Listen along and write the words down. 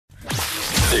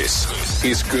This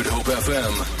is Good Hope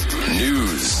FM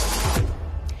News.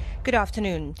 Good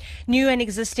afternoon. New and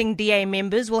existing DA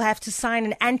members will have to sign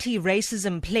an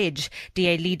anti-racism pledge.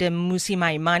 DA leader Mmusi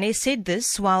Maimane said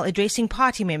this while addressing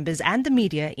party members and the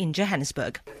media in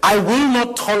Johannesburg. I will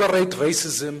not tolerate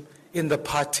racism in the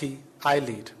party I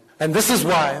lead. And this is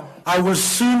why I will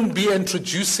soon be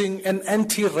introducing an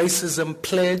anti-racism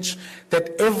pledge that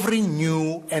every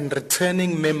new and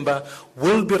returning member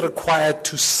will be required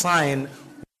to sign.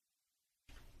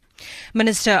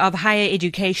 Minister of Higher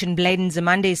Education Bladen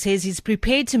Nzimande says he's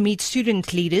prepared to meet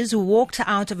student leaders who walked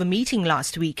out of a meeting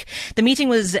last week. The meeting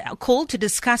was called to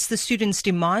discuss the students'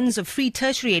 demands of free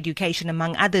tertiary education,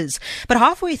 among others. But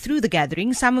halfway through the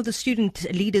gathering, some of the student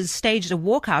leaders staged a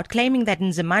walkout, claiming that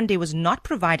Nzimande was not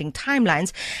providing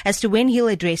timelines as to when he'll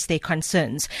address their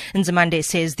concerns. Nzimande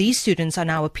says these students are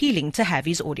now appealing to have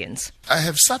his audience. I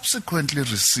have subsequently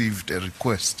received a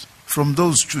request from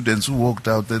those students who walked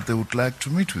out that they would like to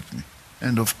meet with me.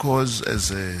 And of course,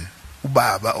 as a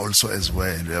ubaba also as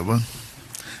well,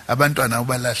 abantwana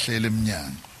ubalahlele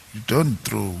emnyango. You don't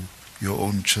throw your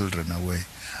own children away.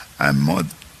 I'm more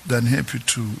than happy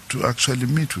to actually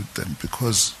meet with them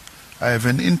because I have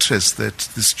an interest that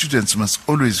the students must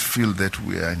always feel that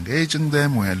we are engaging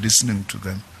them, we are listening to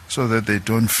them, so that they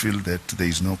don't feel that there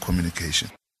is no communication.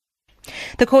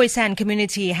 The Khoisan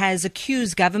community has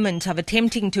accused government of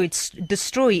attempting to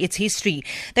destroy its history.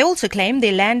 They also claim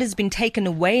their land has been taken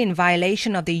away in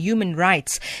violation of their human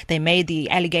rights. They made the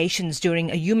allegations during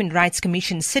a Human Rights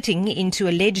Commission sitting into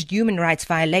alleged human rights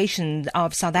violations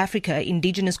of South Africa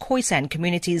indigenous Khoisan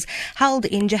communities held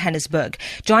in Johannesburg.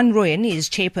 John Royan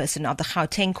is chairperson of the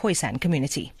Gauteng Khoisan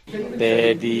community.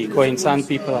 The Khoisan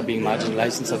people are being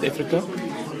marginalized in South Africa.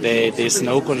 There's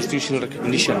no constitutional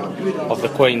recognition of the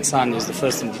Khoisan as the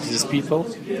first indigenous people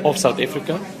of South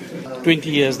Africa. 20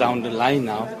 years down the line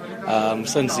now,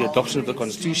 since the adoption of the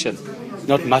Constitution,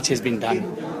 not much has been done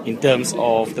in terms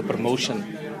of the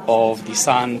promotion of the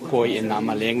San, Khoi and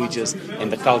Nama languages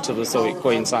and the culture of the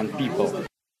Khoisan people.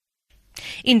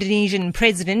 Indonesian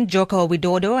President Joko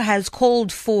Widodo has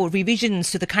called for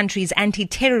revisions to the country's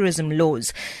anti-terrorism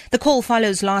laws. The call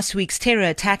follows last week's terror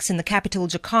attacks in the capital,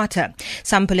 Jakarta.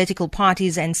 Some political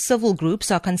parties and civil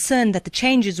groups are concerned that the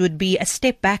changes would be a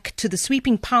step back to the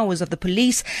sweeping powers of the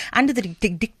police under the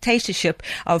dictatorship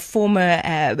of former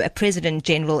President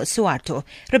General Suharto.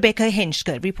 Rebecca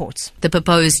Henschke reports. The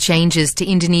proposed changes to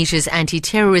Indonesia's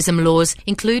anti-terrorism laws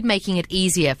include making it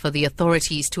easier for the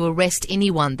authorities to arrest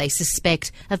anyone they suspect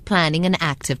of planning an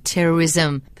act of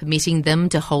terrorism, permitting them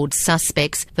to hold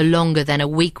suspects for longer than a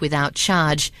week without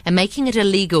charge, and making it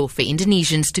illegal for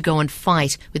Indonesians to go and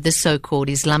fight with the so-called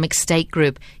Islamic State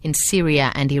group in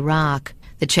Syria and Iraq.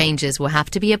 The changes will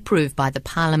have to be approved by the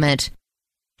parliament.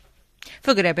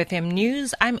 For Good Hope FM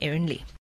News, I'm Erin Lee.